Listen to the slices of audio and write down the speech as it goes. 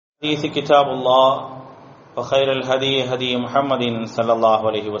حديث كتاب الله وخير الهدي هدي محمد صلى الله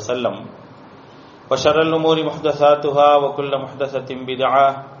عليه وسلم وشر الأمور محدثاتها وكل محدثة بدعة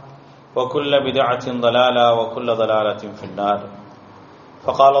وكل بدعة ضلالة وكل ضلالة في النار.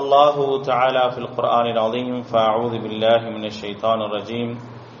 فقال الله تعالى في القرآن العظيم: فأعوذ بالله من الشيطان الرجيم.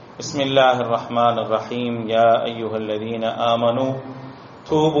 بسم الله الرحمن الرحيم. يا أيها الذين آمنوا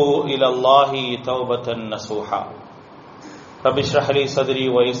توبوا إلى الله توبة نصوحا. رب اشرح لي صدري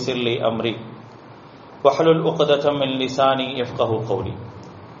ويسر لي أمري واحلل عقدة من لساني يفقهوا قولي.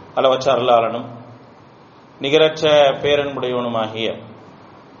 அளவற்ற அருளாளனும் நிகரற்ற பேரன்புடையவனுமாகிய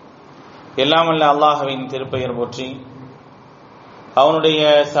எல்லாமல்ல அல்லாஹ்வின் திருப்பெயர் போற்றி, அவனுடைய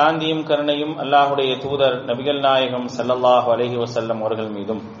சாந்தியும் கருணையும் அல்லாஹுடைய தூதர் நபிகள் நாயகம் ஸல்லல்லாஹு அலைஹி வஸல்லம் அவர்கள்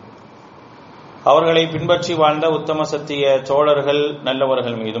மீதும், அவர்களை பின்பற்றி வாழ்ந்த உத்தம சத்திய தோழர்கள்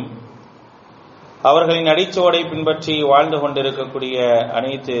நல்லவர்கள் மீதும், அவர்களின் அடிச்சோடை பின்பற்றி வாழ்ந்து கொண்டிருக்கக்கூடிய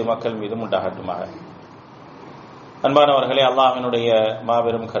அனைத்து மக்கள் மீதும் உண்டாகட்டுமாக. அன்பானவர்களே, அல்லாஹ்வினுடைய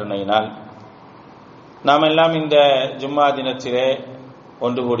மாபெரும் கருணையினால் நாம் எல்லாம் இந்த ஜும்மா தினத்திலே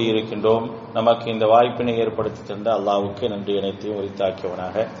ஒன்று கூடியிருக்கின்றோம். நமக்கு இந்த வாய்ப்பினை ஏற்படுத்தி தந்த அல்லாஹ்வுக்கு நன்றி இணைத்து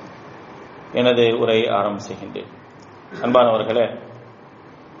உரித்தாக்கியவனாக எனது உரை ஆரம்பம் செய்கின்றேன். அன்பானவர்களே,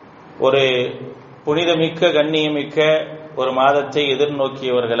 ஒரு புனிதமிக்க கண்ணியமிக்க ஒரு மாதத்தை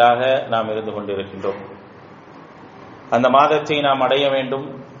எதிர்நோக்கியவர்களாக நாம் இருந்து கொண்டிருக்கின்றோம். அந்த மாதத்தை நாம் அடைய வேண்டும்,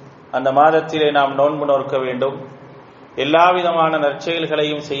 அந்த மாதத்திலே நாம் நோன்பு நோக்க வேண்டும், எல்லா விதமான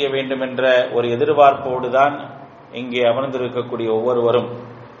நற்செயல்களையும் செய்ய வேண்டும் என்ற ஒரு எதிர்பார்ப்போடு தான் இங்கே அமர்ந்திருக்கக்கூடிய ஒவ்வொருவரும்,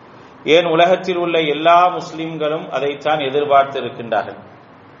 ஏன் உலகத்தில் உள்ள எல்லா முஸ்லிம்களும் அதைத்தான் எதிர்பார்த்து இருக்கின்றார்கள்.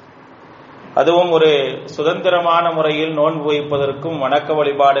 அதுவும் ஒரு சுதந்திரமான முறையில் நோன்பு வைப்பதற்கும் வணக்க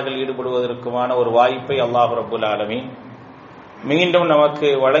வழிபாடுகள் ஈடுபடுவதற்குமான ஒரு வாய்ப்பை அல்லாஹ் ரப்புல் ஆலமீன் மீண்டும் நமக்கு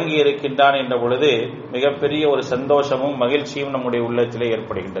வழங்கி இருக்கின்றான் என்ற பொழுது மிகப்பெரிய ஒரு சந்தோஷமும் மகிழ்ச்சியும் நம்முடைய உள்ளத்திலே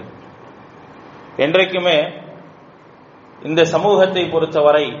ஏற்படுகின்றது. என்றைக்குமே இந்த சமூகத்தை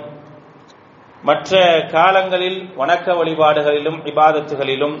பொறுத்தவரை மற்ற காலங்களில் வணக்க வழிபாடுகளிலும்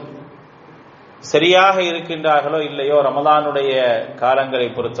இபாதத்துகளிலும் சரியாக இருக்கின்றார்களோ இல்லையோ, ரமலானுடைய காலங்களை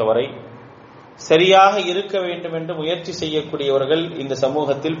பொறுத்தவரை சரியாக இருக்க வேண்டும் என்று முயற்சி செய்யக்கூடியவர்கள் இந்த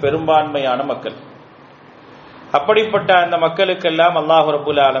சமூகத்தில் பெரும்பான்மையான மக்கள். அப்படிப்பட்ட அந்த மக்களுக்கெல்லாம் அல்லாஹ்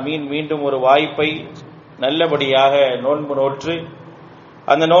ரப்புல் ஆலமீன் மீண்டும் ஒரு வாய்ப்பை நல்லபடியாக நோன்பு நோற்று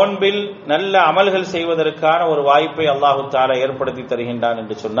அந்த நோன்பில் நல்ல அமல்கள் செய்வதற்கான ஒரு வாய்ப்பை அல்லாஹு தஆலா ஏற்படுத்தி தருகின்றான்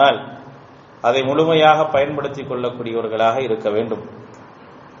என்று சொன்னால் அதை முழுமையாக பயன்படுத்திக் கொள்ளக்கூடியவர்களாக இருக்க வேண்டும்.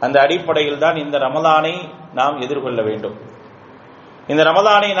 அந்த அடிப்படையில் தான் இந்த ரமலானை நாம் எதிர்கொள்ள வேண்டும். இந்த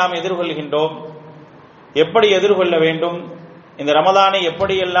ரமலானை நாம் எதிர்கொள்கின்றோம். எப்படி எதிர்கொள்ள வேண்டும், இந்த ரமலானை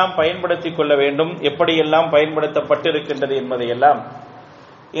எப்படியெல்லாம் பயன்படுத்திக் கொள்ள வேண்டும், எப்படியெல்லாம் பயன்படுத்தப்பட்டிருக்கின்றது என்பதையெல்லாம்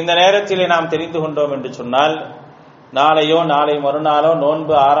இந்த நேரத்திலே நாம் தெரிந்து கொண்டோம் என்று சொன்னால், நாளையோ நாளை மறுநாளோ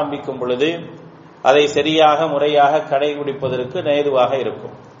நோன்பு ஆரம்பிக்கும் பொழுது அதை சரியாக முறையாக கடைபிடிப்பதற்கு நேதுவாக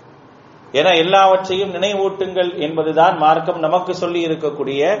இருக்கும். என எல்லாவற்றையும் நினைவூட்டுங்கள் என்பதுதான் மார்க்கம் நமக்கு சொல்லி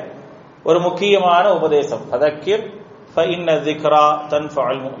இருக்கக்கூடிய ஒரு முக்கியமான உபதேசம். ஃபதக்கிர் ஃபஇன்ன ذிக்ரா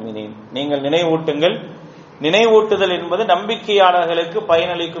தன்ஃபஉல் முஃமினீன். நீங்கள் நினைவூட்டுங்கள், நினைவூட்டுதல் என்பது நம்பிக்கையாளர்களுக்கு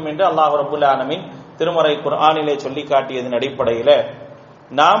பயனளிக்கும் என்று அல்லாஹ் ரப்புல் ஆலமீன் திருமறை குர்ஆனிலே சொல்லி காட்டியதன் அடிப்படையில்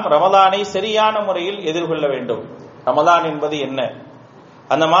நாம் ரமலானை சரியான முறையில் எதிர்கொள்ள வேண்டும். ரமலான் என்பது என்ன,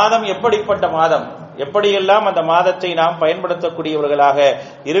 அந்த மாதம் எப்படிப்பட்ட மாதம், எப்படியெல்லாம் அந்த மாதத்தை நாம் பயன்படுத்தக்கூடியவர்களாக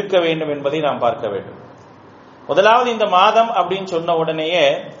இருக்க வேண்டும் என்பதை நாம் பார்க்க வேண்டும். முதலாவது, இந்த மாதம் அப்படின்னு சொன்ன உடனேயே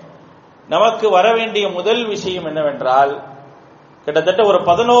நமக்கு வர வேண்டிய முதல் விஷயம் என்னவென்றால், கிட்டத்தட்ட ஒரு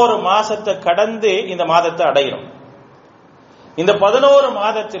 11 மாசத்தை கடந்து இந்த மாதத்தை அடையணும். இந்த 11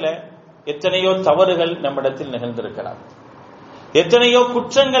 மாதத்துல எத்தனையோ தவறுகள் நம்மிடத்தில் நிகழ்ந்திருக்கலாம், எத்தனையோ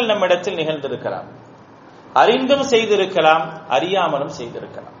குற்றங்கள் நம்மிடத்தில் நிகழ்ந்திருக்கலாம், அறிந்தும் செய்திருக்கலாம், அறியாமலும்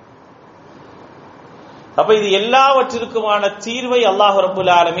செய்திருக்கலாம். அப்ப இது எல்லாவற்றிற்குமான தீர்வை அல்லாஹ்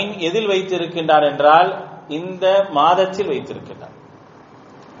ரப்புல் ஆலமீன் எதில் வைத்திருக்கின்றான் என்றால் இந்த மாதத்தில் வைத்திருக்கின்றான்.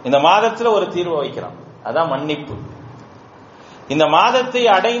 இந்த மாதத்தில் ஒரு தீர்வை வைக்கிறான், அதான் மன்னிப்பு. இந்த மாதத்தை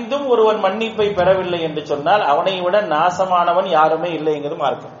அடைந்தும் ஒருவன் மன்னிப்பை பெறவில்லை என்று சொன்னால் அவனை விட நாசமானவன் யாருமே இல்லைங்கிறது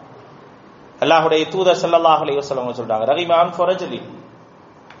மார்க்கம். அல்லாஹ்வுடைய தூதர் ஸல்லல்லாஹு அலைஹி வஸல்லம் சொல்றாங்க, ரஹிமான் ஃபரஜலி,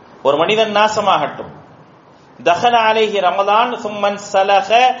 ஒரு மனிதன் நாசமாகட்டும், தஹல அலைஹி ரமலான் சும்மன் ஸலஹ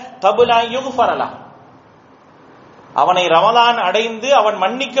கப்ல யுக்ஃபர லஹ், அவனை ரமலான் அடைந்து அவன்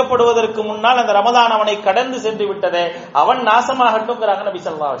மன்னிக்கப்படுவதற்கு முன்னால் அந்த ரமலான் அவனை கடந்து சென்று விட்டதே, அவன் நாசமாகட்டும்ங்கறாங்க நபி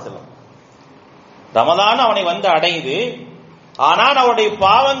ஸல்லல்லாஹு அலைஹி வஸல்லம். ரமலான் அவனை வந்து அடைந்து, ஆனால் அவனுடைய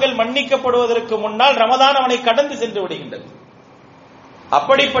பாவங்கள் மன்னிக்கப்படுவதற்கு முன்னால் ரமலான் அவனை கடந்து சென்று விடுகின்றது.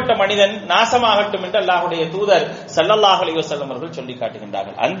 அப்படிப்பட்ட மனிதன் நாசமாகட்டும் என்று அல்லாஹ்வுடைய தூதர் ஸல்லல்லாஹு அலைஹி வஸல்லம் அவர்கள் சொல்லி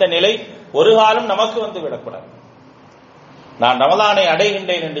காட்டுகின்றார்கள். அந்த நிலை ஒரு காலம் நமக்கு வந்து விடக்கூடாது. நான் ரமலானை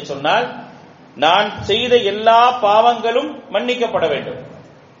அடைகின்றேன் என்று சொன்னால் நான் செய்த எல்லா பாவங்களும் மன்னிக்கப்பட வேண்டும்.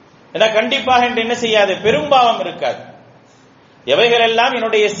 ஏன்னா கண்டிப்பாக என்று என்ன செய்யாது, பெரும்பாவம் இருக்காது. எவைகளெல்லாம்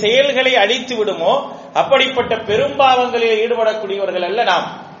என்னுடைய செயல்களை அழித்து விடுமோ அப்படிப்பட்ட பெரும்பாவங்களில் ஈடுபடக்கூடியவர்கள் அல்ல நாம்.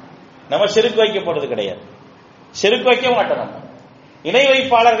 நம்ம ஷிர்க் வைக்கப்படுறது கிடையாது, ஷிர்க் வைக்க மாட்டோம். நம்ம இணை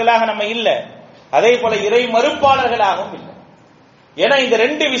வைப்பாளர்களாக நம்ம இல்ல, அதே போல இறை மறுப்பாளர்களாகவும் இல்லை. ஏன்னா இந்த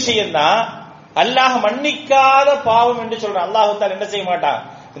ரெண்டு விஷயம்தான் அல்லாஹ் மன்னிக்காத பாவம் என்று சொல்றான். அல்லாஹ் தால் என்ன செய்ய மாட்டான்,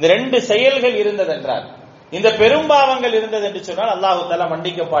 இந்த ரெண்டு செயல்கள் இருந்தது என்றால், இந்த பெரும்பாவங்கள் இருந்தது என்று சொன்னால் அல்லாஹ் தாலா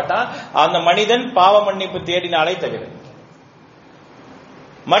மன்னிக்க மாட்டான், அந்த மனிதன் பாவ மன்னிப்பு தேடினாலே தவிர.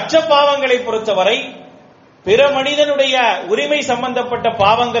 மற்ற பாவங்களை பொறுத்தவரை பிற மனிதனுடைய உரிமை சம்பந்தப்பட்ட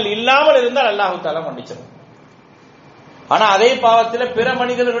பாவங்கள் இல்லாமல் இருந்தால் அல்லாஹ் தாலா மன்னிச்சிடும். ஆனா அதே பாவத்தில் பிற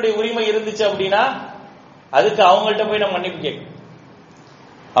மனிதனுடைய உரிமை இருந்துச்சு அப்படின்னா அதுக்கு அவங்கள்ட்ட போய் நம்ம மன்னிப்பு கேட்கணும்.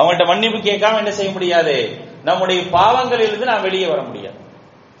 அவங்கள்ட்ட மன்னிப்பு கேட்காம என்ன செய்ய முடியாது, நம்முடைய பாவங்களிலிருந்து நாம் வெளியே வர முடியாது.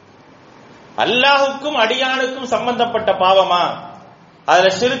 அல்லாஹுக்கும் அடியானுக்கும் சம்பந்தப்பட்ட பாவமா,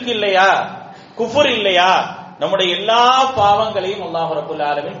 அதுல ஷிர்க் இல்லையா, குஃபர் இல்லையா, நம்முடைய எல்லா பாவங்களையும் அல்லாஹ் ரப்பல்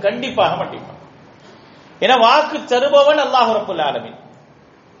ஆலமீன் கண்டிப்பாக மன்னிப்பான். ஏன்னா வாக்கு தருபவன் அல்லாஹ் ரப்பல் ஆலமீன்.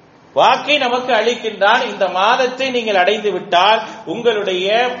 வாக்கை நமக்கு அளிக்கின்றான், இந்த மாதத்தை நீங்கள் அடைந்து விட்டால் உங்களுடைய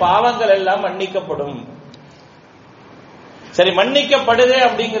பாவங்கள் எல்லாம் மன்னிக்கப்படும். சரி, மன்னிக்கப்படுது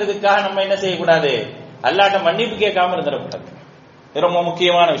அப்படிங்கிறதுக்காக நம்ம என்ன செய்யக்கூடாது, அல்லாஹ்ட்ட மன்னிப்பு கேட்காம இருந்துடக்கூடாது. இது ரொம்ப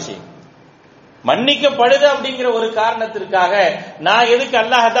முக்கியமான விஷயம். மன்னிக்கப்படுது அப்படிங்கிற ஒரு காரணத்திற்காக நான் எதுக்கு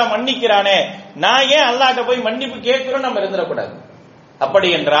அல்லாஹ் தான் மன்னிக்கிறானே, நான் ஏன் அல்லாஹ்ட்ட போய் மன்னிப்பு கேட்கிறோம் நம்ம இருந்துடக்கூடாது. அப்படி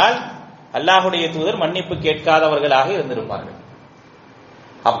என்றால் அல்லாஹுடைய தூதர் மன்னிப்பு கேட்காதவர்களாக இருந்திருப்பார்கள்.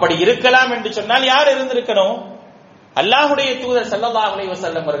 அப்படி இருக்கலாம் என்று சொன்னால் யார் இருந்திருக்கணும், அல்லாஹுடைய தூதர் ஸல்லல்லாஹு அலைஹி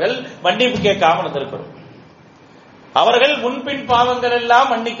வஸல்லம் அவர்கள் மன்னிப்பு கேட்காமல் இருந்திருக்கணும். அவர்கள் முன்பின் பாவங்கள்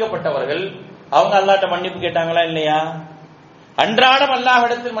எல்லாம் மன்னிக்கப்பட்டவர்கள். அவங்க அல்லாஹ்ட்ட மன்னிப்பு கேட்டாங்களா இல்லையா? அன்றாடம்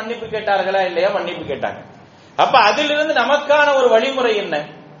அல்லாஹ்விடத்தில் மன்னிப்பு கேட்டார்களா இல்லையா? மன்னிப்பு கேட்டாங்க. அப்ப அதிலிருந்து நமக்கான ஒரு வழிமுறை என்ன,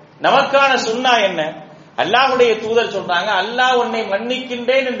 நமக்கான சுன்னா என்ன? அல்லாஹ்வுடைய தூதர் சொல்றாங்க, அல்லாஹ் உன்னை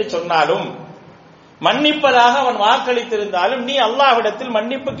மன்னிக்கின்றேன் என்று சொன்னாலும், மன்னிப்பதாக அவன் வாக்களித்திருந்தாலும் நீ அல்லாஹ்விடத்தில்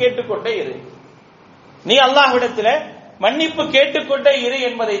மன்னிப்பு கேட்டுக்கொண்டே இரு. நீ அல்லாஹ்விடத்தில் மன்னிப்பு கேட்டுக்கொண்டே இரு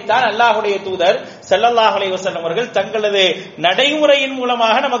என்பதைத்தான் அல்லாஹ்வுடைய தூதர் ஸல்லல்லாஹு அலைஹி வஸல்லம் அவர்கள் தங்களது நடைமுறையின்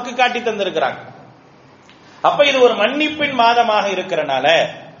மூலமாக நமக்கு காட்டி தந்திருக்கிறாங்க. அப்ப இது ஒரு மன்னிப்பின் மாதமாக இருக்கிறனால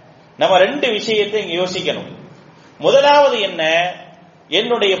நம்ம ரெண்டு விஷயத்தை இங்க யோசிக்கணும். முதலாவது என்ன,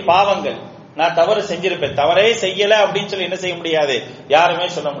 என்னுடைய பாவங்கள், நான் தவறு செஞ்சிருப்பேன், தவறே செய்யல அப்படின்னு சொல்லி என்ன செய்ய முடியாது, யாருமே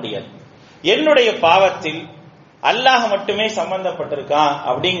சொல்ல முடியாது. என்னுடைய பாவத்தில் அல்லாஹ் மட்டுமே சம்பந்தப்பட்டிருக்கான்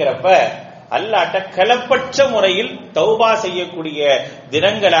அப்படிங்கிறப்ப அல்லாஹ்ட்ட கலப்பற்ற முறையில் தௌபா செய்யக்கூடிய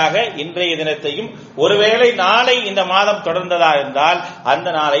தினங்களாக இன்றைய தினத்தையும், ஒருவேளை நாளை இந்த மாதம் தொடர்ந்ததா இருந்தால் அந்த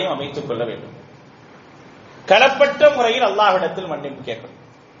நாளையும் அமைத்துக் கொள்ள வேண்டும். கலப்பற்ற முறையில் அல்லாஹ்விடத்தில் மன்னிப்பு கேட்கணும்.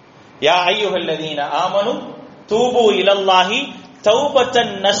 யா அய்யுஹல்லதீன ஆமனு தூபு இலல்லாஹி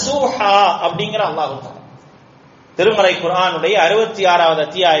தௌபத்தன் நசூஹா அப்படிங்கிற அல்லாஹ் தஆலா திருமறை குர்ஆனுடைய 66வது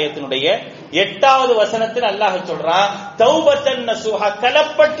அத்தியாயத்தினுடைய 8வது வசனத்தில் அல்லாஹ் சொல்றான், தௌபத்தன் நசூஹா,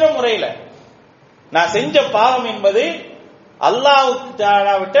 கலப்பற்ற முறையில நான் செஞ்ச பாவம் என்பது அல்லாஹ்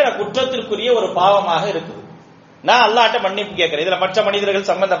தஆலாவிட்ட குற்றத்திற்குரிய ஒரு பாவமாக இருக்குது, நான் அல்லாஹ்ட்ட மன்னிப்பு கேட்கிறேன். இதுல மற்ற மனிதர்கள்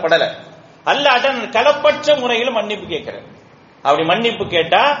சம்பந்தப்படல, அல்லாஹ்ட்ட நான் கலப்பற்ற முறையில் மன்னிப்பு கேட்கிறேன். அப்படி மன்னிப்பு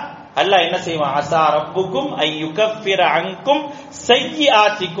கேட்டா அல்லாஹ் என்ன செய்வான், அஸா ரப்புக்கும் அய்யுகஃபிர அன்கும்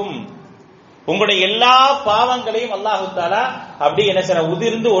ஸய்யிஆத்திக்கும், உங்களுடைய எல்லா பாவங்களையும் அல்லாஹ் தஆலா அப்படி என்ன செய்ற,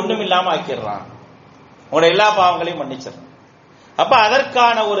 உதிர்ந்து ஒண்ணும் இல்லாம ஆக்கிடுறான், உங்களுடைய எல்லா பாவங்களையும் மன்னிச்சிடறான். அப்ப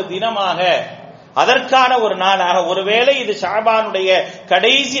அதற்கான ஒரு தினமாக, அதற்கான ஒரு நாளாக, ஒருவேளை இது ஷாபானுடைய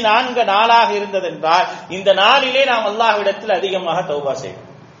கடைசி 4 நாளாக இருந்ததென்றால் இந்த நாளிலே நாம் அல்லாஹ்விடத்தில் அதிகமாக தௌபா செய்வோம்.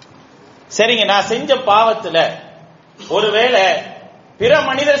 சரிங்க, நான் செஞ்ச பாவத்துல ஒருவேளை பிற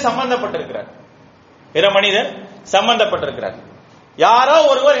மனிதர் சம்பந்தப்பட்டிருக்கிறார், பிற மனிதர் சம்பந்தப்பட்டிருக்கிறார், யாரோ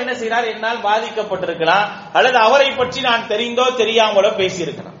ஒருவர் என்ன செய்யறார், என்னால் பாதிக்கப்பட்டிருக்கலாம், அல்லது அவரை பற்றி நான் தெரிந்தோ தெரியாமலோ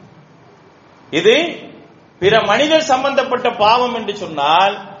பேசியிருக்கலாம். இது பிற மனிதர் சம்பந்தப்பட்ட பாவம் என்று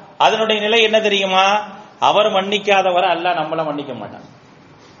சொன்னால் அதனுடைய நிலை என்ன தெரியுமா, அவர் மன்னிக்காதவரை அல்லாஹ் நம்மள மன்னிக்க மாட்டான்,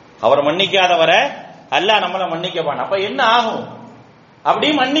 அவர் மன்னிக்காதவரை அல்லாஹ் நம்மள மன்னிக்க மாட்டான். அப்ப என்ன ஆகும், அப்படி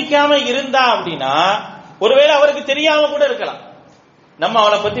மன்னிக்காம இருந்தா அப்படின்னா ஒருவேளை அவருக்கு தெரியாம கூட இருக்கலாம், நம்ம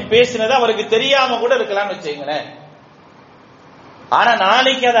அவளை பத்தி பேசினது அவருக்கு தெரியாம கூட இருக்கலாம்னு வச்சுங்களேன். ஆனா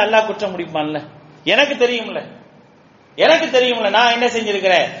நாளைக்கு அதை அல்லாஹ் குற்றம் முடிப்பான்ல, எனக்கு தெரியும்ல, எனக்கு தெரியும்ல நான் என்ன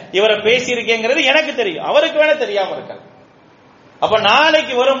செஞ்சிருக்கிறேன், இவரை பேசியிருக்கேங்கிறது எனக்கு தெரியும், அவருக்கு வேணா தெரியாம இருக்கலாம். அப்ப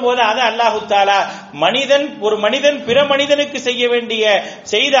நாளைக்கு வரும்போது அதை அல்லாஹு தஆலா மனிதன், ஒரு மனிதன் பிற மனிதனுக்கு செய்ய வேண்டிய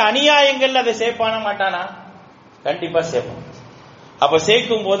செய்த அநியாயங்கள் அதை சேர்ப்பான மாட்டானா, கண்டிப்பா சேர்ப்பான். அப்ப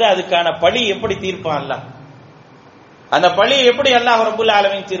சேர்க்கும் போது அதுக்கான பழி எப்படி தீர்ப்பான் அல்லாஹ், அந்த பழியை எப்படி அல்லாஹ் ரப்பல்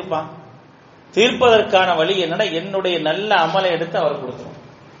ஆலமீன் தீர்ப்பான்? தீர்ப்பதற்கான வழி என்னன்னா, என்னுடைய நல்ல அமலை எடுத்து அவர் கொடுத்துருவோம்.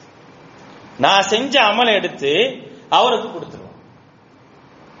 நான் செஞ்ச அமலை எடுத்து அவருக்கு கொடுத்துருவோம்.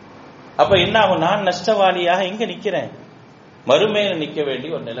 அப்ப என்ன ஆகும்? நான் நஷ்டவாளியாக எங்க நிக்கிறேன்? மறுமையில நிக்க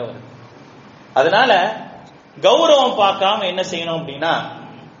வேண்டிய ஒரு நிலை வருது. அதனால கௌரவம் பார்க்காம என்ன செய்யணும் அப்படின்னா,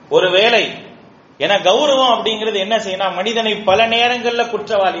 ஒரு வேலை ஏன்னா கௌரவம் அப்படிங்கிறது என்ன செய்யணும், மனிதனை பல நேரங்கள்ல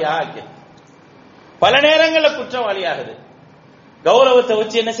குற்றவாளியாக ஆக்கி, பல நேரங்கள்ல குற்றவாளியாகுது. கௌரவத்தை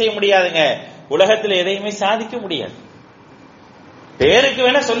வச்சு என்ன செய்ய முடியாதுங்க, உலகத்தில் எதையுமே சாதிக்க முடியாது. பேருக்கு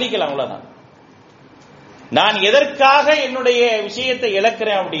வேணா சொல்லிக்கலாம், அவ்வளவுதான். நான் எதற்காக என்னுடைய விஷயத்தை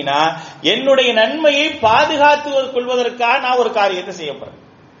இழக்கிறேன் அப்படின்னா, என்னுடைய நன்மையை பாதுகாத்து கொள்வதற்காக நான் ஒரு காரியத்தை செய்யப்படுறேன்.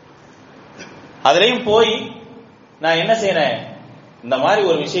 அதுலயும் போய் நான் என்ன செய்யறேன், இந்த மாதிரி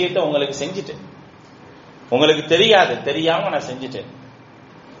ஒரு விஷயத்தை உங்களுக்கு செஞ்சுட்டேன், உங்களுக்கு தெரியாது, தெரியாம நான் செஞ்சுட்டேன்.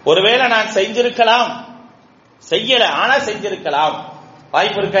 ஒருவேளை நான் செஞ்சிருக்கலாம், செய்யல, ஆனா செஞ்சிருக்கலாம்.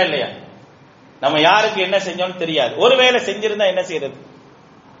 வாய்ப்பு இருக்கா இல்லையா? நம்ம யாருக்கு என்ன செஞ்சோம்னு தெரியாது. ஒருவேளை செஞ்சிருந்தா என்ன செய்யறது?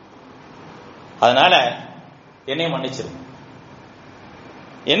 அதனால என்னை மன்னிச்சிருங்க,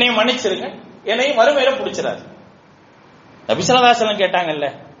 என்னை மன்னிச்சிருங்க, என்னையும் மறுமையில பிடிச்சிடாது. நபி ஸல்லல்லாஹு அலைஹி வஸல்லம் கேட்டாங்கல்ல,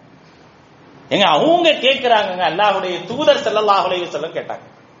 எங்க அவங்க கேட்கிறாங்க, அல்லாஹ்வுடைய தூதர் ஸல்லல்லாஹு அலைஹி வஸல்லம்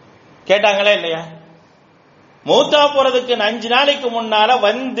கேட்டாங்களா இல்லையா? மௌத்தா போறதுக்கு 5 நாளைக்கு முன்னால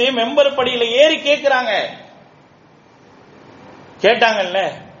வந்து மெம்பர் படியில ஏறி கேட்டாங்கல்ல.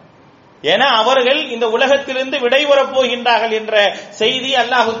 ஏன்னா அவர்கள் இந்த உலகத்திலிருந்து விடைபெறப் போகின்றார்கள் என்ற செய்தி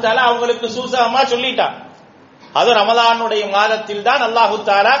அல்லாஹு தஆலா அவங்களுக்கு சூசகமா சொல்லிட்டான். அது ரமலானுடைய மாதத்தில் தான் அல்லாஹு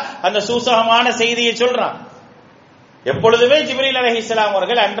தஆலா அந்த சூசகமான செய்தியை சொல்றான். எப்பொழுதுமே ஜிப்ரீல் அலைஹிஸ்ஸலாம்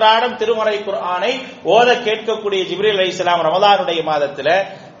அவர்கள் அன்றாடம் திருமறை குர்ஆனை ஓத கேட்கக்கூடிய ஜிப்ரீல் அலைஹிஸ்ஸலாம் ரமலானுடைய மாதத்துல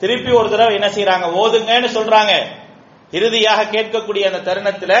திருப்பி ஒரு தடவை என்ன செய்யறாங்க, ஓதுங்கன்னு சொல்றாங்க. இறுதியாக கேட்கக்கூடிய அந்த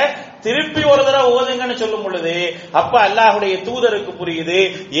தருணத்துல திருப்பி ஒரு தடவை ஓதுங்கன்னு சொல்லும் பொழுது அப்ப அல்லாஹ்வுடைய தூதருக்கு புரியுது,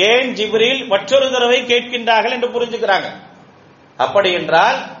 ஏன் ஜிப்ரீல் மற்றொரு தடவை கேட்கின்றார்கள் என்று புரிஞ்சுக்கிறாங்க. அப்படி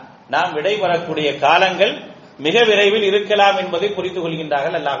என்றால் நாம் விடைபெறக்கூடிய காலங்கள் மிக விரைவில் இருக்கலாம் என்பதை புரிந்து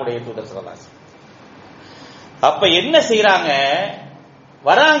கொள்கின்றார்கள் அல்லாஹ்வுடைய தூதர் ஸல்லல்லாஹு அலைஹி வஸல்லம். அப்ப என்ன செய்யறாங்க,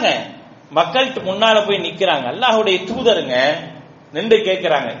 வராங்க, மக்களுக்கு முன்னால போய் நிக்கிறாங்க. அல்லாஹ்வுடைய தூதருங்க நின்று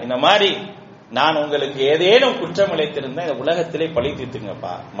கேட்கிறாங்க, இந்த மாதிரி நான் உங்களுக்கு ஏதேனும் குற்றம் இழைத்திருந்தா இந்த உலகத்திலே பழி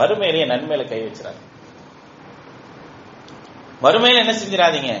தீர்த்துங்கப்பா, மறுமையிலே நன்மையில கை வச்சிடாது, மறுமையில என்ன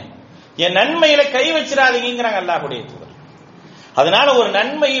செஞ்சிடாதீங்க, என் நன்மையில கை வச்சிடாதீங்கிறாங்க அல்லாஹ்வுடைய தூதர். அதனால ஒரு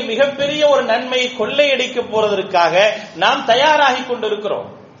நன்மை, மிகப்பெரிய ஒரு நன்மையை கொள்ளையடிக்க போறதற்காக நாம் தயாராகி கொண்டிருக்கிறோம்.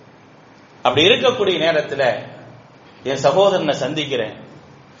 அப்படி இருக்கக்கூடிய நேரத்தில் என் சகோதரனை சந்திக்கிறேன்,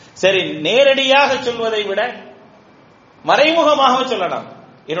 சரி நேரடியாக சொல்வதை விட மறைமுகமாக சொல்லலாம்.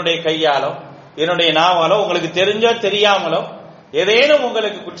 என்னுடைய கையாலோ என்னுடைய நாவாலோ உங்களுக்கு தெரிஞ்சோ தெரியாமலோ ஏதேனும்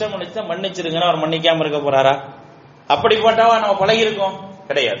உங்களுக்கு குற்றம் மன்னிச்சா மன்னிச்சிருங்கன்னா அவர் மன்னிக்காம இருக்க போறாரா? அப்படிப்பட்டவா நம்ம பழகி இருக்கோம்?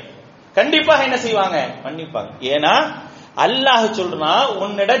 கிடையாது. கண்டிப்பாக என்ன செய்வாங்க, மன்னிப்பாங்க. ஏன்னா அல்லாஹ் சொல்றான்,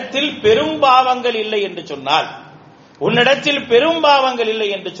 உன்னிடத்தில் பெரும் பாவங்கள் இல்லை என்று சொன்னால், உன்னிடத்தில் பெரும் பாவங்கள் இல்லை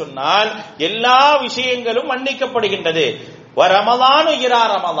என்று சொன்னால் எல்லா விஷயங்களும் மன்னிக்கப்படுகின்றது. ரமலானு இரா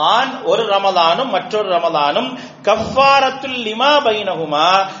ரமலான், ஒரு ரமலானும் மற்றொரு ரமலானும் கஃபாரத்துல் லிமா பைனஹுமா,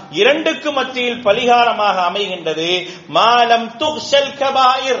 இரண்டுக்கு மத்தியில் பரிகாரமாக அமைகின்றது. மாலம் துக்ஷல்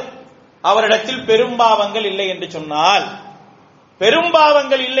கபாயிர், அவரிடத்தில் பெரும்பாவங்கள் இல்லை என்று சொன்னால்,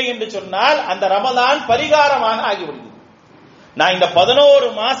 பெரும்பாவங்கள் இல்லை என்று சொன்னால் அந்த ரமலான் பரிகாரமாக ஆகிவிடுது. நான் இந்த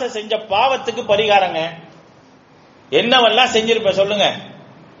 11 மாசம் செஞ்ச பாவத்துக்கு பரிகாரங்க என்னவெல்லாம் செஞ்சிருப்பேன் சொல்லுங்க.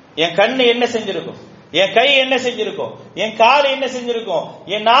 என் கண்ணு என்ன செஞ்சிருக்கும், என் கை என்ன செஞ்சிருக்கும், என் கால் என்ன செஞ்சிருக்கும்,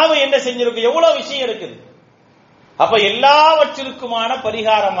 என் நாவு என்ன செஞ்சிருக்கும், எவ்வளவு விஷயம் இருக்குது. அப்ப எல்லாவற்றிற்குமான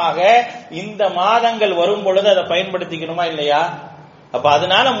பரிகாரமாக இந்த மாதங்கள் வரும் பொழுது அதை பயன்படுத்திக்கணுமா இல்லையா? அப்ப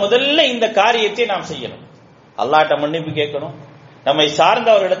அதனால முதல்ல இந்த காரியத்தை நாம் செய்யணும். அல்லாஹ்ட்ட மன்னிப்பு கேட்கணும், நம்மை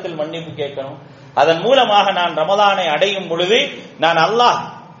சார்ந்தவரிடத்தில் மன்னிப்பு கேட்கணும். அதன் மூலமாக நான் ரமலானை அடையும் பொழுது நான் அல்லாஹ்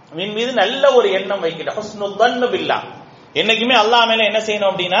மீது நல்ல ஒரு எண்ணம் வைக்கிறேன். ஹுஸ்னுல் தன்ன பில்லாஹ், என்னைக்குமே அல்லாஹ் மேல என்ன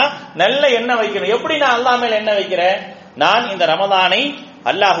செய்யணும் அப்படின்னா நல்ல எண்ணம் வைக்கணும். எப்படி நான் அல்லாஹ் மேல என்ன வைக்கிறேன், நான் இந்த ரமலானை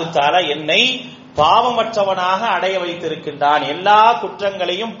அல்லாஹு தஆலா என்னை பாவமற்றவனாக அடைய வைத்திருக்கின்றான், எல்லா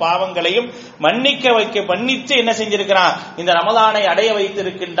குற்றங்களையும் பாவங்களையும் மன்னித்து என்ன செஞ்சிருக்கிறான், இந்த ரமலானை அடைய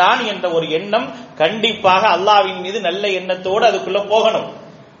வைத்திருக்கின்றான் என்ற ஒரு எண்ணம் கண்டிப்பாக அல்லாஹ்வின் மீது நல்ல எண்ணத்தோடு அதுக்குள்ள போகணும்,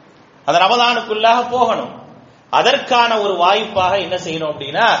 அந்த ரமலானுக்குள்ளாக போகணும். அதற்கான ஒரு வாய்ப்பாக என்ன செய்யணும்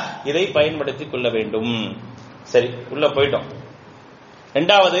அப்படின்னா இதை பயன்படுத்திக் கொள்ள வேண்டும். சரி, உள்ள போயிட்டோம்.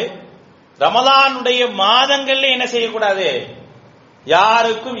 இரண்டாவது, ரமலானுடைய மாதங்கள்ல என்ன செய்யக்கூடாது,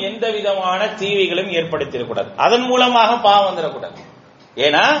 யாருக்கும் எந்த விதமான தீவைகளும் ஏற்படுத்திடக்கூடாது, அதன் மூலமாக பாவம் வந்துடக்கூடாது.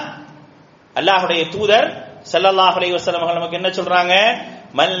 ஏன்னா அல்லாஹ்வுடைய தூதர் ஸல்லல்லாஹு அலைஹி வஸல்லம் நமக்கு என்ன சொல்றாங்க,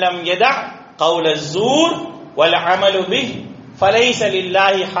 மல்லம் யதா கௌல ஸூர் வல் அமலு பிஹ் ஃபலைஸ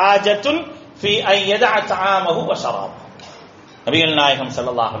லில்லாஹி ஹாஜத்துன் ஃபீ அன் யதஅ தஆமஹு வ ஷராபஹு. நபிகள் நாயகம்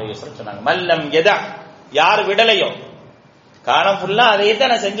ஸல்லல்லாஹு அலைஹி வஸல்லம் சொன்னாங்க, மல்லம் யதஅ, யார் விடலையோ, காலம் ஃபுல்லா அதையே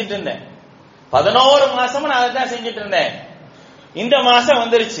தான் நான் செஞ்சுட்டு இருந்தேன், 11 மாசமா நான் அதை தான் செஞ்சுட்டு இருந்தேன், இந்த மாசம்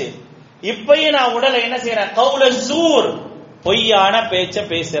வந்துருச்சு, இப்பயும் நான் உடலை என்ன செய்யறேன், கௌல ஸூர், பொய்யான பேச்ச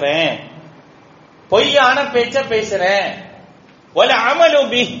பேசுறேன், பொய்யான பேச்ச பேசுறேன், வல் அமலு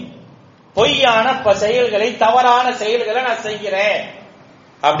பிஹ், பொய்யான செயல்களை, தவறான செயல்களை நான் செய்கிறேன்,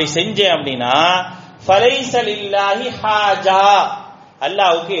 அப்படி செஞ்சேன் அப்படின்னா ஃபலைஸ லில்லாஹி ஹாஜா,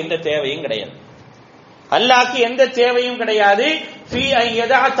 அல்லாஹ்வுக்கு எந்த தேவையும் கிடையாது, அல்லாஹ்க்கு எந்த தேவையும் கிடையாது. ஃபீ அன்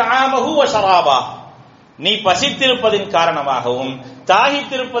யதஅ தஆமஹு வ ஷராபா, நீ பசித்திருப்பதின் காரணமாகவும்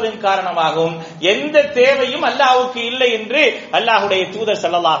தாகித்திருப்பதின் காரணமாகவும் எந்த தேவையும் அல்லாஹ்வுக்கு இல்லை என்று அல்லாஹ்வுடைய தூதர்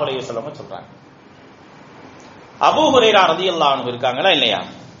ஸல்லல்லாஹு அலைஹி வஸல்லம் சொல்றாங்க. அபூ ஹுரைரா ரலியல்லாஹு அன்ஹு இருக்காங்களா இல்லையா?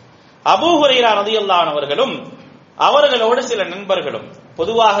 அபூ ஹுரைரா ரலியல்லாஹு அன்ஹு அவர்களும் அவர்களோடு சில நண்பர்களும்,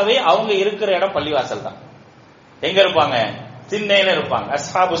 பொதுவாகவே அவங்க இருக்கிற இடம் பள்ளிவாசல் தான். எங்க இருப்பாங்க, திண்ணையில இருப்பாங்க.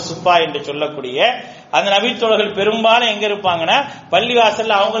 அஸ்ஹாபு சுப்பா என்று சொல்லக்கூடிய அந்த நபித்தோழர்கள் பெரும்பாலும் எங்க இருப்பாங்கன்னா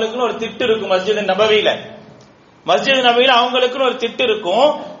பள்ளிவாசல்ல. அவங்களுக்குன்னு ஒரு திட்டு இருக்கும், மஸ்ஜித் நபவியில, மஸ்ஜித் நபவியில அவங்களுக்குன்னு ஒரு திட்டு இருக்கும்.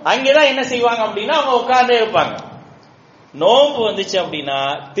 அங்கேதான் என்ன செய்வாங்க அப்படின்னா அவங்க உட்கார்ந்தே இருப்பாங்க. நோன்பு வந்துச்சு அப்படின்னா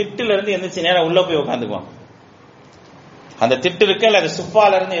திட்டுல இருந்து எந்திரிச்சு நேரம் உள்ள போய் உட்காந்துக்குவாங்க. அந்த திட்டு இருக்கல, அது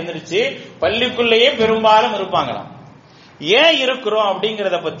சுப்பால இருந்து எந்திரிச்சு பள்ளிக்குள்ளேயே பெரும்பாலும் இருப்பாங்களாம். ஏன் இருக்கிறோம்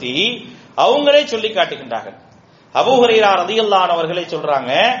அப்படிங்கறத பத்தி அவங்களே சொல்லி காட்டுகின்றார்கள். அபூ ஹுரைரா ரலியல்லாஹு அன்ஹு அவர்களே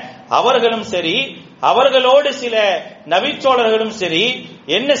சொல்றாங்க, அவர்களும் சரி அவர்களோடு சில நபித்தோழர்களும் சரி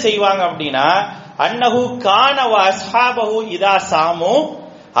என்ன செய்வாங்க அப்படின்னா, அன்னஹு கான வ அஸ்ஹாபஹு இதா சாமு,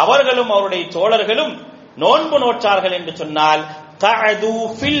 அவர்களும் அவருடைய தோழர்களும் நோன்பு நோற்றார்கள் என்று சொன்னால் தஅது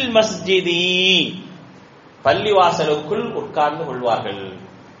ஃபில் மஸ்ஜிதி, பள்ளிவாசலுக்குள் உட்கார்ந்து கொள்வார்கள்.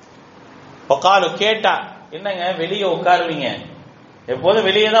 வகாலு, கேட்டா என்னங்க வெளியே உட்காருவீங்க, எப்போதும்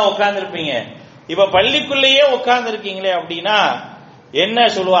வெளியே தான் உட்கார்ந்து இருப்பீங்க, இப்ப பள்ளிக்குள்ளேயே உட்கார்ந்து இருக்கீங்களே அப்படின்னா என்ன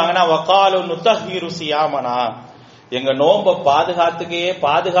சொல்லுவாங்கன்னா, வகாலு நுதஹிரு சியாமனா, எங்க நோம்ப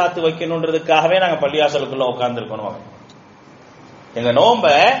பாதுகாத்து வைக்கணும்ன்றதுக்காகவே நாங்க பள்ளிவாசலுக்குள்ள உட்கார்ந்து இருக்கணும், எங்க நோம்ப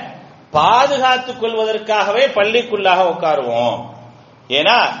பாதுகாத்துக் கொள்வதற்காகவே பள்ளிக்குள்ளாக உட்காருவோம்.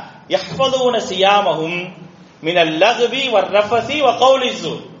 ஏன்னா யஹ்ஃபதுன சியாமஹும் மினல் லக்வி வர்ரஃபஸி வகௌலி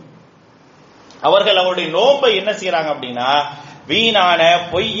ஸூர், அவர்கள் அவருடைய நோன்பை என்ன செய்யறாங்க அப்படின்னா வீணான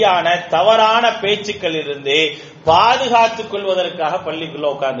பொய்யான தவறான பேச்சுக்கள் இருந்து பாதுகாத்துக் கொள்வதற்காக பள்ளிக்குள்ள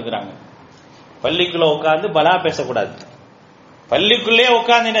உட்கார்ந்துக்கிறாங்க. பள்ளிக்குள்ள உட்கார்ந்து பலா பேசக்கூடாது, பள்ளிக்குள்ளே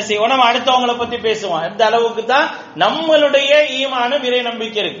உட்கார்ந்து என்ன செய்வோம், நம்ம அடுத்தவங்களை பத்தி பேசுவோம். அந்த அளவுக்கு தான் நம்மளுடைய ஈமானும் இறை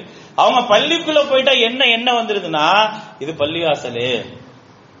நம்பிக்கை இருக்கு. அவங்க பள்ளிக்குள்ள போயிட்டா என்ன வந்துருதுன்னா, இது பள்ளிவாசலு,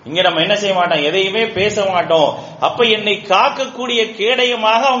 இங்க நம்ம என்ன செய்ய மாட்டோம், எதையுமே பேச மாட்டோம். அப்ப என்னை காக்கக்கூடிய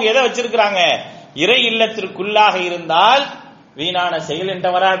கேடயமாக அவங்க எதை வச்சிருக்கிறாங்க, இறை இல்லத்திற்குள்ளாக இருந்தால் வீணான செயல் என்ற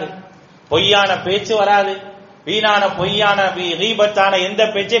வராது, பொய்யான பேச்சு வராது, வீணான பொய்யான கீபத்தான எந்த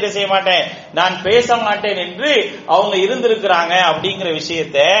பேச்சை செய்ய மாட்டேன், நான் பேச மாட்டேன் என்று அவங்க இருந்திருக்கிறாங்க. அப்படிங்கிற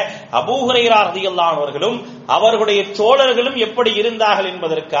விஷயத்தை அபூ ஹுரைரா ரலியல்லாஹு அன்ஹு அவர்களும் அவர்களுடைய தோழர்களும் எப்படி இருந்தார்கள்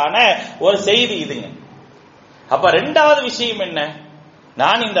என்பதற்கான ஒரு செய்தி இதுங்க. அப்ப இரண்டாவது விஷயம் என்ன,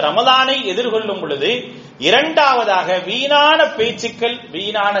 நான் இந்த ரமலானை எதிர்கொள்ளும் பொழுது இரண்டாவதாக வீணான பேச்சுக்கள்,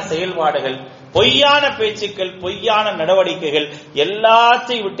 வீணான செயல்பாடுகள், பொய்யான பேச்சுக்கள், பொய்யான நடவடிக்கைகள்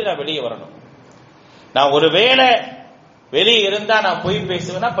எல்லாத்தையும் விட்டு நான் வெளியே வரணும். நான் ஒருவேளை வெளியே இருந்தா நான் பொய்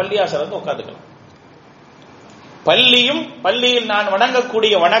பேசுவேன்னா பள்ளியாசல வந்து உட்காந்துக்கலாம். பள்ளியில் நான்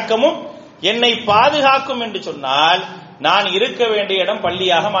வணங்கக்கூடிய வணக்கமும் என்னை பாதுகாக்கும் என்று சொன்னால் நான் இருக்க வேண்டிய இடம்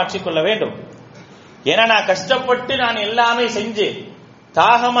பள்ளியாக மாற்றிக்கொள்ள வேண்டும். ஏன்னா நான் கஷ்டப்பட்டு நான் எல்லாமே செஞ்சு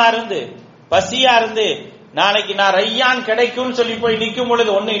தாகமா இருந்து பசியா இருந்து நாளைக்கு நான் ரையான் கிடைக்கும் சொல்லி போய் நிற்கும் பொழுது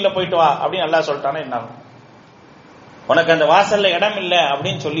ஒண்ணும் இல்ல போயிட்டு வா அப்படின்னு நல்லா சொல்லிட்டானா என்ன, உனக்கு அந்த வாசல்ல இடம் இல்ல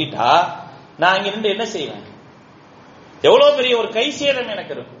அப்படின்னு சொல்லிட்டா நான் இங்க இருந்து என்ன செய்வேன், எவ்வளவு பெரிய ஒரு கை சேதம்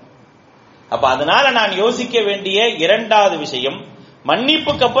எனக்கு இருக்கும். அப்ப அதனால நான் யோசிக்க வேண்டிய இரண்டாவது விஷயம்,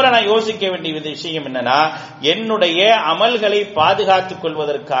 மன்னிப்புக்கு அப்புறம் நான் யோசிக்க வேண்டிய விஷயம் என்னன்னா, என்னுடைய அமல்களை பாதுகாத்துக்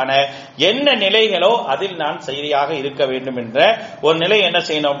கொள்வதற்கான என்ன நிலைகளோ அதில் நான் சரியாக இருக்க வேண்டும் என்ற ஒரு நிலை என்ன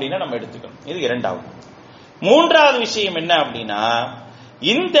செய்யணும் அப்படின்னா நம்ம எடுத்துக்கணும். இது இரண்டாவது. மூன்றாவது விஷயம் என்ன அப்படின்னா,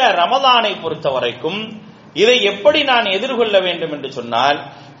 இந்த ரமலானை பொறுத்த வரைக்கும் இதை எப்படி நான் எதிர்கொள்ள வேண்டும் என்று சொன்னால்,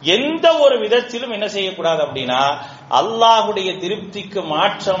 எந்த ஒரு விதத்திலும் என்ன செய்யக்கூடாது அப்படின்னா அல்லாஹுடைய திருப்திக்கு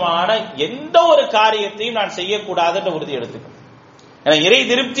மாற்றமான எந்த ஒரு காரியத்தையும் நான் செய்யக்கூடாது என்ற உறுதி எடுத்துக்கணும். ஏன்னா இறை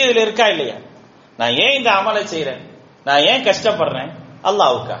திருப்தி இதுல இருக்கா இல்லையா, நான் ஏன் இந்த அமலை செய்யறேன், நான் ஏன் கஷ்டப்படுறேன்,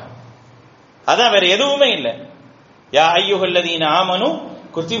 அல்லாஹ்வுக்காக, அதான் வேற எதுவுமே இல்லை. யா அய்யுஹல்லதீன ஆமனு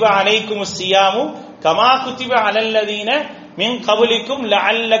குத்திப அலைக்குமுஸ் ஸியாமு கமா குத்திப அலல்லதீன மின் கபலிக்கும்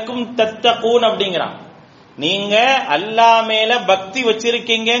லஅல்லக்கும் தத்தகூன் அப்படிங்கிறான். நீங்க அல்லாஹ் மேல பக்தி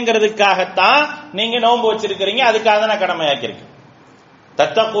வச்சிருக்கீங்கிறதுக்காகத்தான் நீங்க நோன்பு வச்சிருக்கிறீங்க, அதுக்காக தான் நான் கடமையாக்கியிருக்கேன்.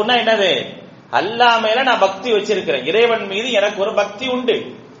 தத்தக்குன்னா என்னது? அல்லாஹ் மேல நான் பக்தி வச்சிருக்கிறேன், இறைவன் மீது எனக்கு ஒரு பக்தி உண்டு,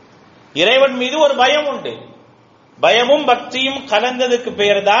 இறைவன் மீது ஒரு பயம் உண்டு. பயமும் பக்தியும் கலந்ததுக்கு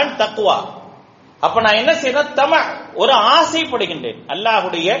பெயர் தான் தக்வா. அப்ப நான் என்ன செய்யறேன்? ஒரு ஆசைப்படுகின்றேன்,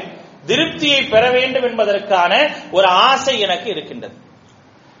 அல்லாஹ்வுடைய திருப்தியை பெற வேண்டும் என்பதற்கான ஒரு ஆசை எனக்கு இருக்கின்றது.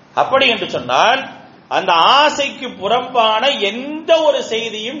 அப்படி என்று சொன்னால் அந்த ஆசைக்கு புறம்பான எந்த ஒரு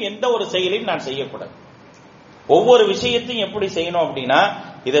செய்தியும் எந்த ஒரு செயலையும் நான் செய்யக்கூடாது. ஒவ்வொரு விஷயத்தையும் எப்படி செய்யணும் அப்படின்னா,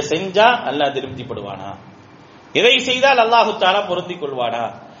 இதை செஞ்சா அல்லாஹ் திருப்திப்படுவானா, இதை செய்தால் அல்லாஹு தஆலா பொருந்திக் கொள்வானா,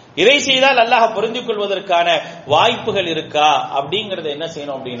 இதை செய்தால் அல்லாஹ் பொருந்திக் கொள்வதற்கான வாய்ப்புகள் இருக்கா அப்படிங்கறத என்ன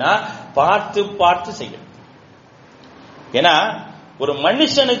செய்யணும் அப்படின்னா பார்த்து பார்த்து செய்யணும். ஏன்னா ஒரு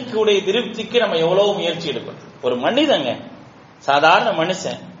மனுஷனுக்கு உடைய திருப்திக்கு நம்ம எவ்வளவு முயற்சி எடுக்கணும். ஒரு மனிதங்க, சாதாரண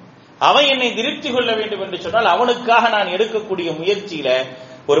மனுஷன், அவன் என்னை திருப்தி கொள்ள வேண்டும் என்று சொன்னால் அவனுக்காக நான் எடுக்கக்கூடிய முயற்சியில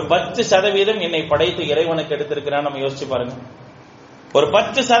ஒரு 10% என்னை படைத்த இறைவனுக்கு எடுத்திருக்கிறான். நம்ம யோசிச்சு பாருங்க, ஒரு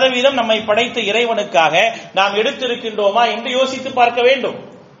 10% நம்மை படைத்த இறைவனுக்காக நாம் எடுத்திருக்கின்றோமா என்று யோசித்து பார்க்க வேண்டும்.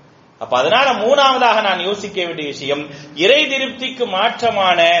 அப்ப அதனால மூணாவதாக நான் யோசிக்க வேண்டிய விஷயம், இறை திருப்திக்கு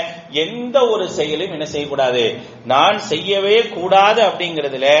மாற்றமான எந்த ஒரு செயலும் என்ன செய்யக்கூடாது, நான் செய்யவே கூடாது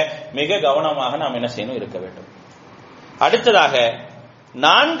அப்படிங்கிறதுல மிக கவனமாக நாம் என்ன செய்யணும், இருக்க வேண்டும். அடுத்ததாக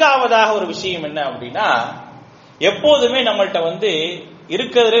நான்காவதாக ஒரு விஷயம் என்ன அப்படின்னா, எப்போதுமே நம்மள்ட்ட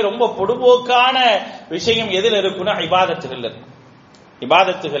இருக்கிறதுல ரொம்ப பொடுபோக்கான விஷயம் எதில் இருக்குன்னா இபாதத்துகள் இருக்கு.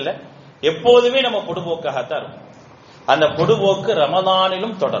 இபாதத்துகள்ல எப்போதுமே நம்ம பொடுபோக்காகத்தான் இருக்கும். அந்த பொடுபோக்கு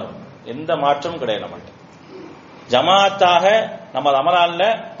ரமதானிலும் தொடரும், எந்த மாற்றமும் கிடையாது. நம்மள்ட்ட ஜமாத்தாக நம்ம ரமதான்ல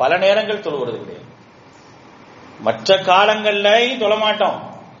பல நேரங்கள் தொழுகிறது கிடையாது, மற்ற காலங்கள்லையும் தொழ மாட்டோம்,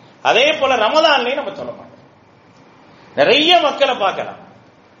 அதே போல ரமதான்லையும் நம்ம தொழ மாட்டோம். நிறைய மக்களை பார்க்கலாம்,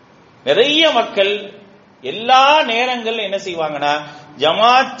 நிறைய மக்கள் எல்லா நேரங்கள்ல என்ன செய்வாங்கன்னா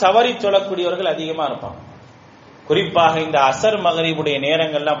ஜமாத் தவறி தொழக்கூடியவர்கள் அதிகமா இருப்பாங்க. குறிப்பாக இந்த அசர் மகரிபுடைய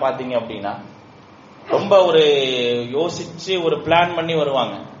நேரங்கள்லாம் பாத்தீங்க அப்படின்னா ரொம்ப ஒரு யோசிச்சு ஒரு பிளான் பண்ணி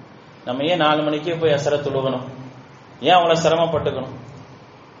வருவாங்க. நம்ம ஏன் 4 மணிக்கே போய் அசர தொழுகணும், ஏன் அவ்வளவு சிரமப்பட்டுக்கணும்,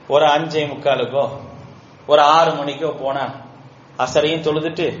 ஒரு 5:45 ஒரு 6 மணிக்கோ போனா அசரையும்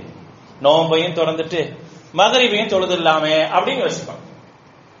தொழுதுட்டு நோம்பையும் திறந்துட்டு மகரிபையும் தொழுதில்லாமே அப்படின்னு யோசிப்பாங்க.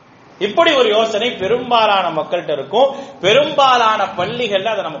 இப்படி ஒரு யோசனை பெரும்பாலான மக்கள்கிட்ட இருக்கும், பெரும்பாலான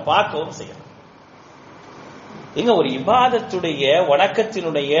பள்ளிகள்ல அதை நம்ம பார்க்கவும் செய்யலாம். இங்க ஒரு இபாதத்துடைய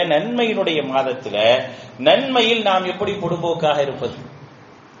வணக்கத்தினுடைய நன்மையினுடைய மாதத்துல நன்மையில் நாம் எப்படி பொடுபோக்காக இருப்பது,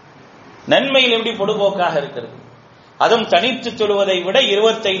 நன்மையில் எப்படி பொடுபோக்காக இருக்கிறது, அதுவும் தனித்து சொல்வதை விட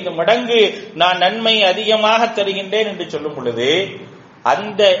 25 மடங்கு நான் நன்மை அதிகமாக தருகின்றேன் என்று சொல்லும் பொழுது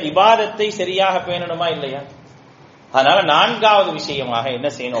அந்த இபாதத்தை சரியாக பேணணுமா இல்லையா? அதனால நான்காவது விஷயமாக என்ன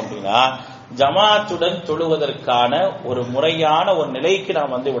செய்யணும் அப்படின்னா, ஜமாத்துடன் தொழுவதற்கான ஒரு முறையான ஒரு நிலைக்கு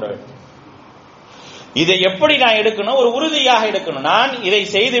நாம் விட வேண்டும். இதை எப்படி நான் எடுக்கணும், ஒரு உறுதியாக எடுக்கணும். நான் இதை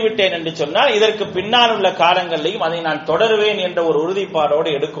செய்து விட்டேன் என்று சொன்னால் இதற்கு பின்னால் உள்ள காலங்களிலும் அதை நான் தொடருவேன் என்ற ஒரு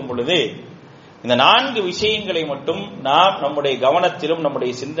உறுதிப்பாடோடு எடுக்கும் பொழுது இந்த 4 விஷயங்களை மட்டும் நாம் நம்முடைய கவனத்திலும்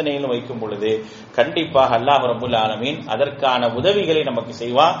நம்முடைய சிந்தனையிலும் வைக்கும் பொழுது கண்டிப்பாக அல்லாஹ் ரப்பல் ஆலமீன் அதற்கான உதவிகளை நமக்கு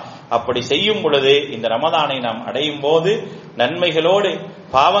செய்வான். அப்படி செய்யும் பொழுது இந்த ரமதானை நாம் அடையும் போது நன்மைகளோடு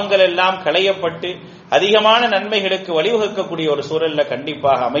பாவங்கள் எல்லாம் களையப்பட்டு அதிகமான நன்மைகளுக்கு வழிவகுக்கக்கூடிய ஒரு சூழல்ல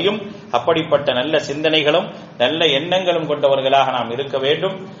கண்டிப்பாக அமையும். அப்படிப்பட்ட நல்ல சிந்தனைகளும் நல்ல எண்ணங்களும் கொண்டவர்களாக நாம் இருக்க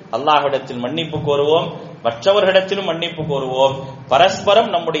வேண்டும். அல்லாஹ்விடத்தில் மன்னிப்பு கோருவோம், மற்றவர்களிடத்திலும் மன்னிப்பு கோருவோம், பரஸ்பரம்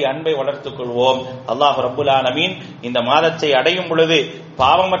நம்முடைய அன்பை வளர்த்துக் கொள்வோம். அல்லாஹ் ரப்புல் ஆலமீன் இந்த மாதத்தை அடையும் பொழுது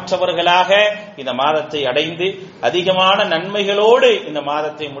பாவமற்றவர்களாக இந்த மாதத்தை அடைந்து அதிகமான நன்மைகளோடு இந்த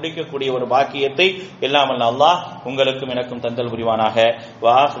மாதத்தை முடிக்கக்கூடிய ஒரு பாக்கியத்தை எல்லாம் வல்ல அல்லாஹ் உங்களுக்கும் எனக்கும் தந்தல் புரிவானாக. வ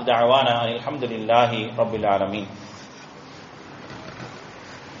ஆகிரு தஅவானா அல்ஹம்துலில்லாஹி ரப்பில் ஆலமீன்.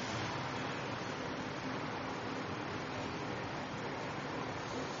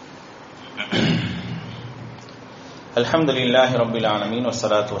 அல்ஹம்துலில்லாஹி ரப்பில் ஆலமீன்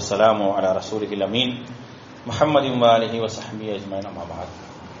வஸ்ஸலாத்து வஸ்ஸலாமு அலா ரசூலில் அமீன் முஹம்மதின் வ ஆலிஹி வ ஸஹ்பிஹி அஜ்மஈன். அம்மா பஅத்.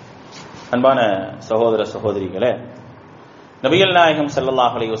 அன்பான சகோதர சகோதரிகளே, நபிகள் நாயகம்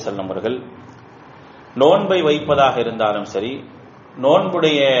ஸல்லல்லாஹு அலைஹி வஸல்லம் அவர்கள் நோன்பை வைப்பதாக இருந்தாலும் சரி,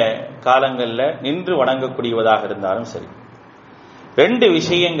 நோன்புடைய காலங்கள்ல நின்று வணங்கக்கூடியவதாக இருந்தாலும் சரி, 2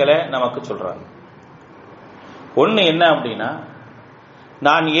 விஷயங்களை நமக்கு சொல்றாங்க. ஒன்னு என்ன அப்படின்னா,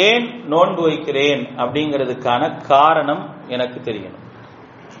 நான் ஏன் நோன்பு வைக்கிறேன் அப்படிங்கிறதுக்கான காரணம் எனக்கு தெரியணும்.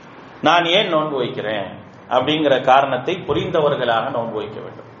 நான் ஏன் நோன்பு வைக்கிறேன் அப்படிங்கிற காரணத்தை புரிந்தவர்களாக நோன்பு வைக்க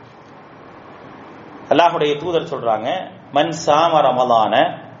வேண்டும். அல்லாஹ்வுடைய தூதர் சொல்றாங்க, மன் சாம ரமலான,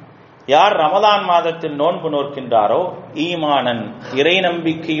 யார் ரமலான் மாதத்தில் நோன்பு நோக்கின்றாரோ, ஈமானன், இறை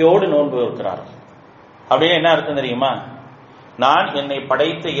நம்பிக்கையோடு நோன்பு நோக்கிறாரோ, அப்படின்னு என்ன அர்த்தம் தெரியுமா? நான் என்னை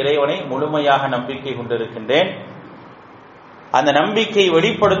படைத்த இறைவனை முழுமையாக நம்பிக்கை கொண்டிருக்கின்றேன். அந்த நம்பிக்கை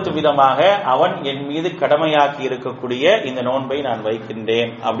வெளிப்படுத்தும் விதமாக அவன் என் மீது கடமையாக்கி இருக்கக்கூடிய இந்த நோன்பை நான்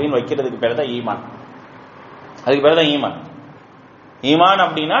வைக்கின்றேன் அப்படின்னு வைக்கிறதுக்கு பேர் தான் ஈமான். அதுக்கு பேர் தான் ஈமான். ஈமான்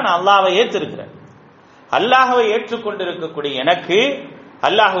அப்படின்னா நான் அல்லாஹ்வை ஏற்றிருக்கிறேன். அல்லாஹ்வை ஏற்றுக்கொண்டிருக்கக்கூடிய எனக்கு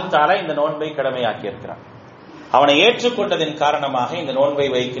அல்லாஹு தஆலா இந்த நோன்பை கடமையாக்கி இருக்கிறான். அவனை ஏற்றுக்கொண்டதன் காரணமாக இந்த நோன்பை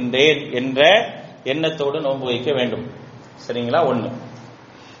வைக்கின்றேன் என்ற எண்ணத்தோடு நோன்பு வைக்க வேண்டும். சரிங்களா? ஒண்ணு.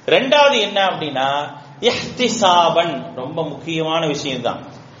 ரெண்டாவது என்ன அப்படின்னா இஹ்திசாபன், ரொம்ப முக்கியமான விஷயம் தான்.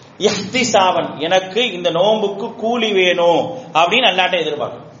 இஹ்திசாபன், எனக்கு இந்த நோன்புக்கு கூலி வேணும் அப்படின்னு அல்லாஹ்ட்ட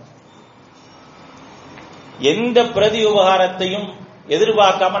எதிர்பார்க்கணும். எந்த பிரதி உபகாரத்தையும்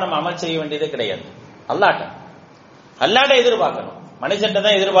எதிர்பார்க்காம நம்ம அமல் செய்ய வேண்டியது கிடையாது. அல்லாஹ்ட்ட எதிர்பார்க்கணும். மனுஷன்ட்ட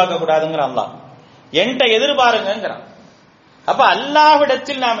தான் எதிர்பார்க்க கூடாதுங்கிற அல்லாஹ் என்கிட்ட எதிர்பாருங்கிறான். அப்ப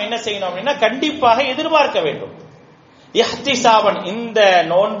அல்லாஹ்விடத்தில் நாம் என்ன செய்யணும் அப்படின்னா கண்டிப்பாக எதிர்பார்க்க வேண்டும். இஹ்திசாபன், இந்த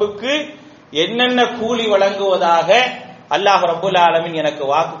நோன்புக்கு என்னென்ன கூலி வழங்குவதாக அல்லாஹ் ரப்புல் ஆலமீன் எனக்கு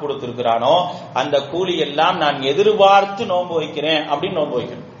வாக்கு கொடுத்திருக்கிறானோ அந்த கூலி எல்லாம் நான் எதிர்பார்த்து நோன்பு வைக்கிறேன் அப்படின்னு நோன்பு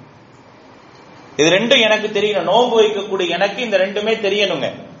வைக்கணும். இது ரெண்டும் எனக்கு தெரியணும். நோன்பு வைக்கக்கூடிய எனக்கு இந்த ரெண்டுமே தெரியணுங்க.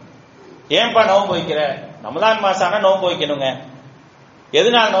 ஏன்பா நோன்பு வைக்கிற? ரமலான் மாசம் ஆனா நோன்பு வைக்கணுங்க.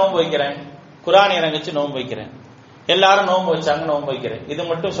 எதனால நோன்பு வைக்கிறேன்? குர்ஆன் இறங்குச்சு நோன்பு வைக்கிறேன். எல்லாரும் நோன்பு வச்சாங்க நோன்பு வைக்கிறேன். இது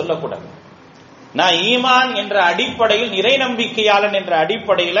மட்டும் சொல்லக்கூடாது. நான் ஈமான் என்ற அடிப்படையில், இறை நம்பிக்கையாளன் என்ற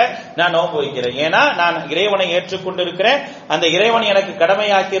அடிப்படையில நான் நோன்பு வைக்கிறேன். ஏன்னா நான் இறைவனை ஏற்றுக்கொண்டிருக்கிறேன். அந்த இறைவன் எனக்கு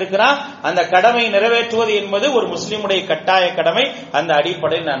கடமையாக்கி இருக்கிறான். அந்த கடமை நிறைவேற்றுவது என்பது ஒரு முஸ்லிமுடைய கட்டாய கடமை. அந்த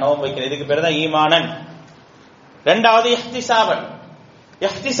அடிப்படையில் நான் நோன்பு வைக்கிறேன். இதுக்கு பேர் தான் ஈமானன். இரண்டாவது இஹ்திசாபன்.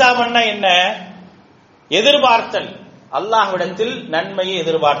 இஹ்திசாபன்னா என்ன? எதிர்பார்த்தல். அல்லாஹ்விடத்தில் நன்மையை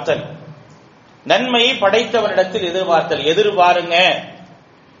எதிர்பார்த்தல், நன்மையை படைத்தவனிடத்தில் எதிர்பார்த்தல். எதிர்பாருங்க,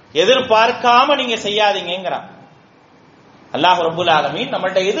 எதிர்பார்க்காம நீங்க செய்யாதீங்கிறான் அல்லாஹ் ரப்புல் ஆலமீன்.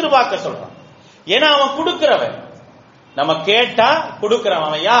 நம்மள்ட்ட எதிர்பார்க்க சொல்றான். ஏன்னா அவன் கொடுக்கிறவன். நம்ம கேட்டா கொடுக்கிறவன்.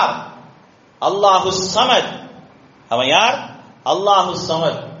 அவன் யார்? அல்லாஹு ஸமத். அவன் யார்? அல்லாஹு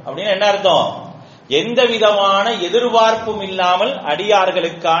ஸமத். அப்படின்னு என்ன அர்த்தம்? எந்த விதமான எதிர்பார்ப்பும் இல்லாமல்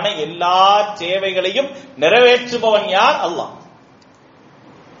அடியார்களுக்கான எல்லா தேவைகளையும் நிறைவேற்றுபவன் யார்? அல்லாஹ்.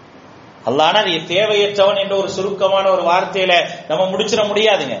 அல்லாஹ்னா தேவையற்றவன் என்ற ஒரு சுருக்கமான ஒரு வார்த்தையில நம்ம முடிச்சிட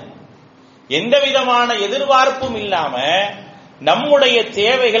முடியாதுங்க. எந்த விதமான எதிர்பார்ப்பும் இல்லாம நம்முடைய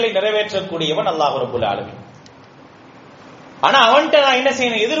தேவைகளை நிறைவேற்றக்கூடியவன் அல்லாஹ் ரப்புல் ஆலமீன். ஆனா அவன்கிட்ட நான் என்ன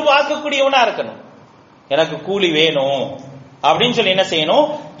செய்யணும்? எதிர்பார்க்கக்கூடியவனா இருக்கணும். எனக்கு கூலி வேணும் அப்படின்னு சொல்லி என்ன செய்யணும்?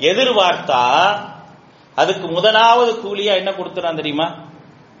 எதிர்பார்த்தா அதுக்கு முதலாவது கூலியா என்ன கொடுத்துறான் தெரியுமா?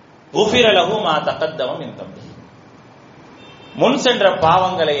 குஃபிர லஹு மா தகத்தம மின் தம்பி, முன் சென்ற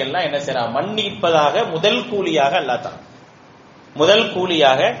பாவங்களை எல்லாம் என்ன செய்யறான்? மன்னிப்பதாக முதல் கூலியாக அல்லாஹ் தான். முதல்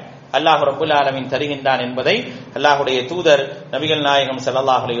கூலியாக அல்லாஹ் ரப்புல் ஆலமீன் தருகின்றான் என்பதை அல்லாஹ்வுடைய தூதர் நபிகள் நாயகம்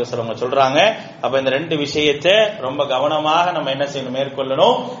ஸல்லல்லாஹு அலைஹி வஸல்லம் சொல்றாங்க. அப்ப இந்த ரெண்டு விஷயத்தை ரொம்ப கவனமாக நம்ம என்ன செய்யணும்?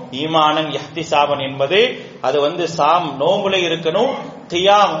 மேற்கொள்ளணும். ஈமானன் இஹ்திசாபன் என்பது அது சாம் நோம்புல இருக்கணும்.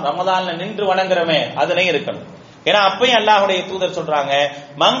 கியாம் ரமலான்ல நின்று வணங்குறமே அதுலயும் இருக்கணும். ஏன்னா அப்பயும் அல்லாஹ்வுடைய தூதர் சொல்றாங்க,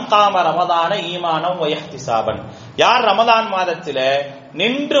 மன் காம ரமலான ஈமானம் வ இஹ்திசாபன், யார் ரமலான் மாதத்தில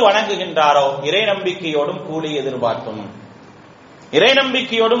நின்று வணங்குகின்றாரோ இறை நம்பிக்கையோடும் கூலி எதிர்பார்க்கும், இறை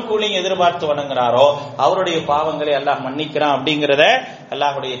நம்பிக்கையோடும் கூலி எதிர்பார்த்து வணங்குறாரோ அவருடைய பாவங்களை அல்லாஹ் மன்னிக்கிறான் அப்படிங்கறத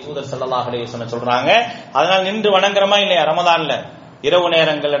அல்லாஹ்வுடைய தூதர் ஸல்லல்லாஹு அலைஹி வஸல்லம் சொல்றாங்க. அதனால நின்று வணங்குறமா இல்லையா? ரமலான்ல இரவு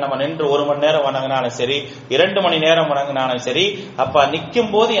நேரங்கள்ல நம்ம நின்று 1 மணி நேரம் வணங்கினாலும் சரி, 2 மணி நேரம் வணங்கினாலும் சரி, அப்ப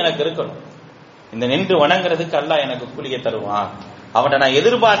நிற்கும் போது எனக்கு இருக்கணும், இந்த நின்று வணங்குறதுக்கு அல்லாஹ் எனக்கு கூலியை தருவான். அவனை நான்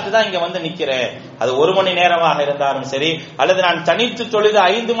எதிர்பார்த்து தான் இங்க நிக்கிறேன். அது 1 மணி நேரமாக இருந்தாலும் சரி, அல்லது நான் தனித்து தொழுது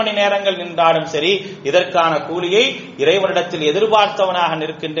 5 மணி நேரங்கள் நின்றாலும் சரி, இதற்கான கூலியை இறைவனிடத்தில் எதிர்பார்த்தவனாக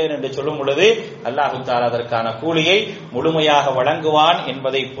நிற்கின்றேன் என்று சொல்லும் பொழுது அல்லாஹ் தஆலா அதற்கான கூலியை முழுமையாக வழங்குவான்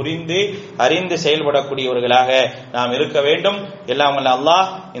என்பதை புரிந்து அறிந்து செயல்படக்கூடியவர்களாக நாம் இருக்க வேண்டும். எல்லாம் வல்ல அல்லாஹ்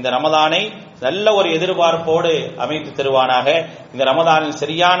இந்த ரமலானை நல்ல ஒரு எதிர்பார்ப்போடு அமைத்து தருவானாக. இந்த ரமதானில்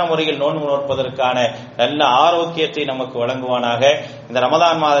சரியான முறையில் நோன்பு நோற்பதற்கான நல்ல ஆரோக்கியத்தை நமக்கு வழங்குவானாக. இந்த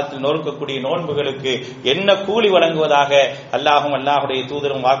ரமதான் மாதத்தில் நோக்கக்கூடிய நோன்புகளுக்கு என்ன கூலி வழங்குவதாக அல்லாஹும் அல்லாஹுடைய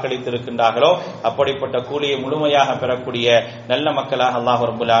தூதரும் வாக்களித்திருக்கின்றார்களோ அப்படிப்பட்ட கூலியை முழுமையாக பெறக்கூடிய நல்ல மக்களாக அல்லாஹ்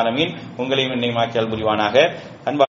ரப்புல் ஆலமீன் உங்களையும் என்னையும் ஆக்கி அருள் புரிவானாக.